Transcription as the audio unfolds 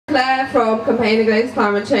Claire from Campaign Against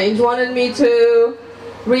Climate Change wanted me to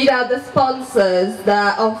read out the sponsors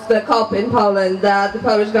of the COP in Poland that the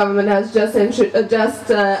Polish government has just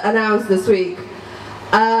announced this week.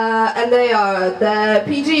 And they are the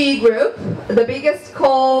PGE Group, the biggest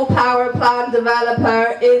coal power plant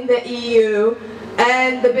developer in the EU,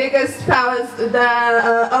 and the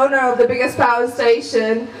owner of the biggest power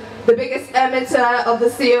station, the biggest emitter of the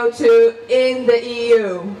CO2 in the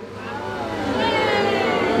EU.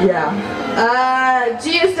 Yeah.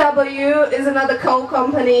 GSW is another coal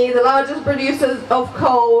company, the largest producer of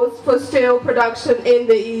coals for steel production in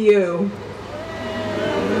the EU.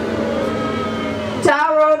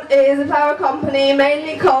 Tauron is a power company,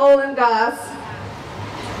 mainly coal and gas.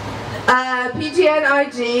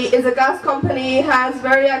 PGNiG is a gas company, has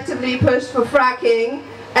very actively pushed for fracking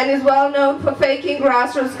and is well known for faking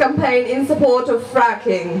grassroots campaign in support of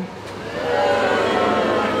fracking.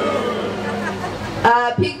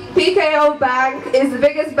 PKO Bank is the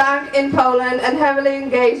biggest bank in Poland and heavily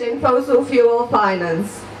engaged in fossil fuel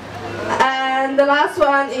finance. And the last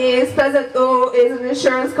one is PZU, is an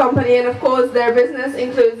insurance company, and of course their business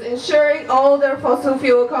includes insuring all their fossil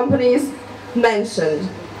fuel companies mentioned.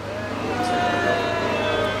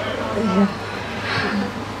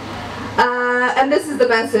 And this is the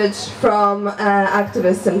message from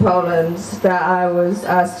activists in Poland that I was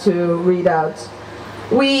asked to read out.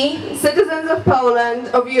 We, citizens of Poland,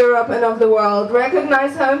 of Europe and of the world,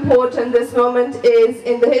 recognize how important this moment is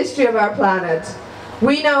in the history of our planet.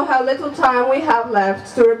 We know how little time we have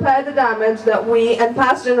left to repair the damage that we and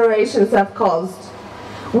past generations have caused.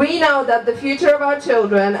 We know that the future of our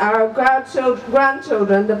children, our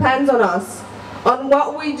grandchildren, depends on us, on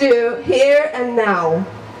what we do here and now.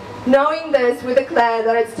 Knowing this, we declare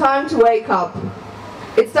that it's time to wake up.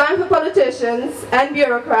 It's time for politicians and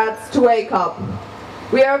bureaucrats to wake up.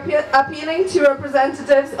 We are appealing to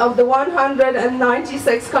representatives of the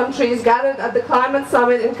 196 countries gathered at the Climate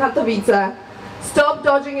Summit in Katowice. Stop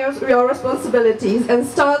dodging your responsibilities and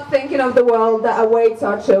start thinking of the world that awaits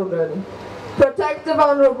our children. Protect the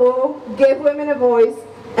vulnerable, give women a voice,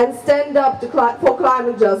 and stand up for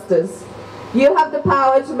climate justice. You have the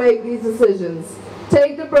power to make these decisions.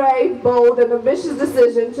 Take the brave, bold, and ambitious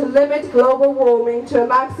decision to limit global warming to a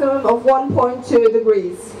maximum of 1.2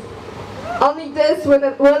 degrees. Only this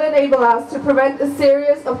will enable us to prevent a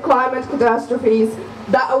series of climate catastrophes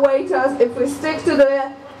that await us if we stick to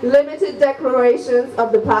the limited declarations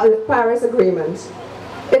of the Paris Agreement.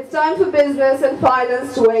 It's time for business and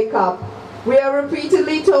finance to wake up. We are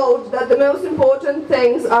repeatedly told that the most important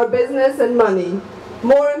things are business and money.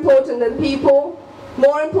 More important than people,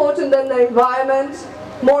 more important than the environment,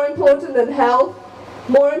 more important than health,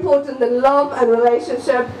 more important than love and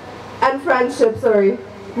relationship and friendship,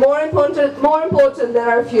 more important than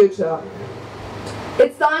our future.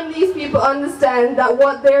 It's time these people understand that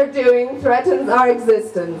what they're doing threatens our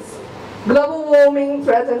existence. Global warming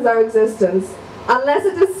threatens our existence. Unless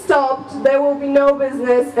it is stopped, there will be no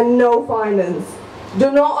business and no finance. Do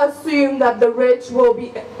not assume that the rich will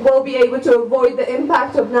be able to avoid the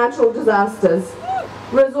impact of natural disasters,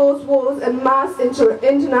 resource wars and mass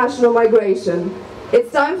international migration.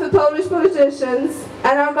 It's time for Polish politicians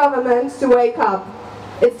and our government to wake up.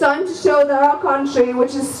 It's time to show that our country,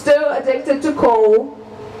 which is still addicted to coal,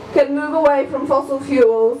 can move away from fossil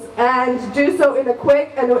fuels and do so in a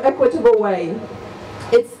quick and equitable way.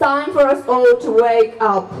 It's time for us all to wake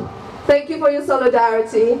up. Thank you for your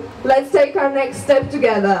solidarity. Let's take our next step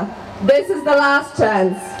together. This is the last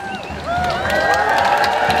chance.